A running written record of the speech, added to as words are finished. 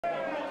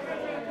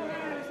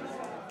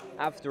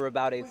After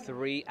about a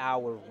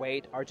 3-hour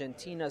wait,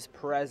 Argentina's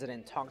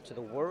president talked to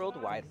the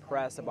worldwide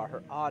press about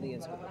her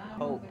audience with the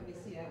Pope,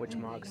 which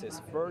marks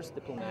his first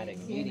diplomatic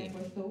meeting.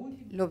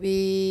 Lo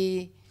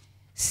vi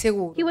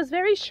seguro. He was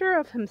very sure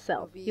of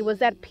himself. He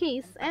was at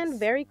peace and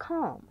very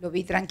calm. Lo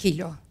vi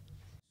tranquilo.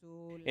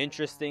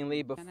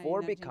 Interestingly,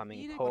 before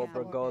becoming Pope,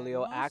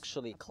 Bergoglio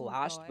actually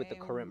clashed with the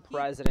current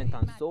president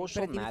on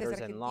social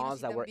matters and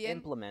laws that were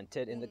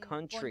implemented in the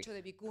country.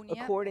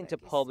 According to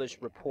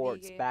published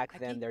reports, back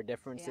then their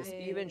differences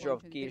even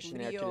drove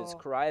Kirchner to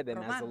describe him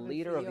as a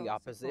leader of the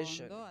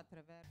opposition.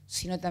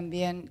 Sino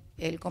también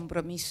el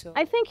compromiso.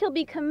 I think he'll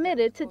be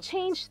committed to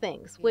change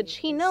things, which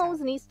he knows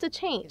needs to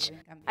change.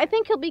 I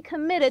think he'll be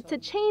committed to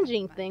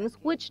changing things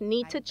which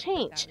need to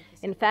change.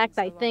 In fact,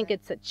 I think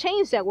it's a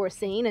change that we're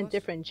seeing in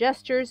different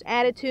gestures,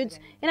 attitudes,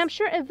 and I'm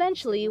sure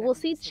eventually we'll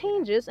see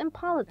changes in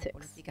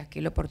politics.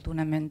 Que él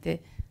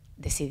oportunamente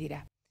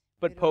decidirá.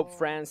 But Pope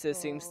Francis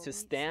seems to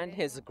stand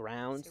his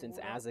ground since,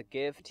 as a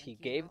gift, he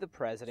gave the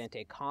president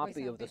a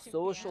copy of the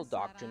social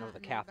doctrine of the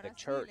Catholic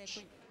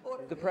Church.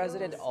 The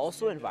president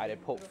also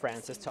invited Pope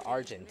Francis to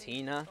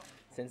Argentina,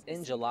 since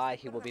in July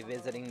he will be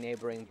visiting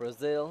neighboring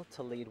Brazil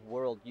to lead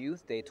World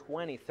Youth Day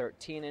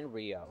 2013 in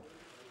Rio.